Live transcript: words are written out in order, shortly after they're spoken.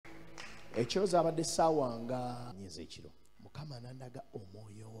Ekiro zaabadde ssaawa nga nyeze ekiro. Mukama n'andaga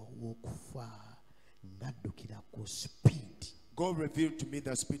omwoyo w'okufa ng'addukira ku speed. God revealed to me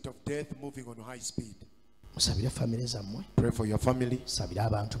the spirit of death moving on high speed. Musabire family zammwe. Pray for your family. Sabire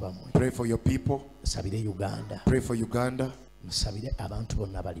abantu bammwe. Pray for your people. Sabire Uganda. Pray for Uganda. Musabire abantu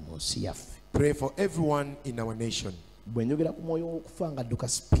bonna bali mu nsi yaffe. Pray for everyone in our nation. Bwe njogera ku mwoyo w'okufa ng'adduka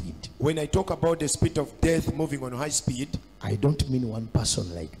speed. When I talk about the spirit of death moving on high speed, I don't mean one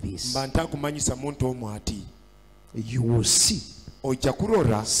person like this. Mbanta kumanyisa muntu omu ati. You will see. Ojja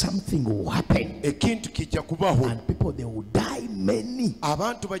kurora Something will happen. Ekintu kijja kubaho. And people, they will die many.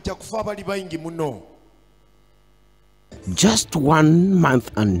 Abantu bajja kufa abali bayingi muno. Just 1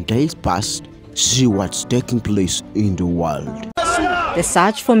 month and days past, see what's taking place in the world. The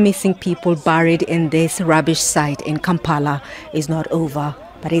search for missing people buried in this rubbish site in Kampala is not over,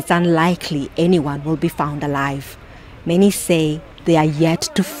 but it's unlikely anyone will be found alive. Many say they are yet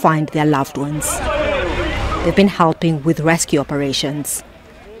to find their loved ones. They've been helping with rescue operations.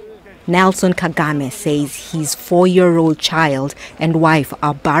 Nelson Kagame says his 4-year-old child and wife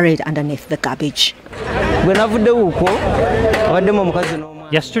are buried underneath the garbage.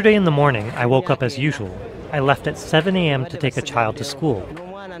 Yesterday in the morning, I woke up as usual. I left at 7 a.m. to take a child to school.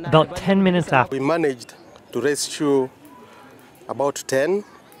 About 10 minutes after, we managed to rescue about 10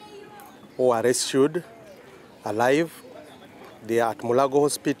 who are rescued alive. They are at Mulago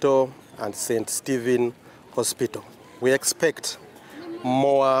Hospital and St. Stephen Hospital. We expect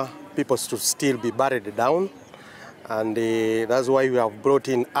more people to still be buried down, and that's why we have brought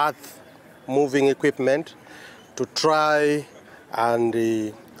in earth-moving equipment to try and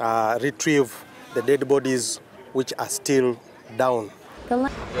retrieve the dead bodies which are still down.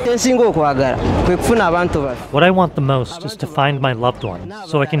 what I want the most is to find my loved ones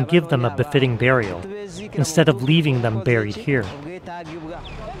so I can give them a befitting burial, instead of leaving them buried here.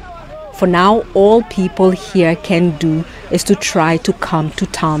 For now, all people here can do is to try to come to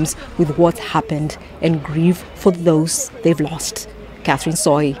terms with what's happened and grieve for those they've lost. Catherine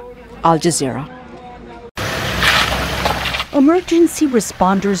Soy, Al Jazeera. Emergency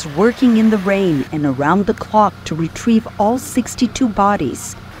responders working in the rain and around the clock to retrieve all 62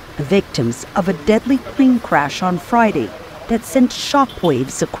 bodies, the victims of a deadly plane crash on Friday that sent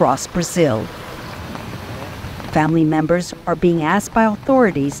shockwaves across Brazil. Family members are being asked by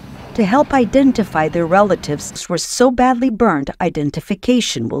authorities to help identify their relatives who were so badly burned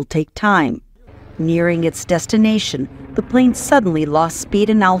identification will take time. Nearing its destination, the plane suddenly lost speed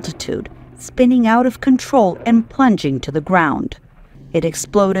and altitude, spinning out of control and plunging to the ground. It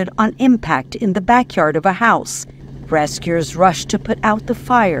exploded on impact in the backyard of a house. Rescuers rushed to put out the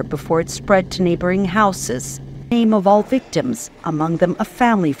fire before it spread to neighboring houses. The name of all victims, among them a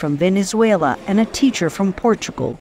family from Venezuela and a teacher from Portugal.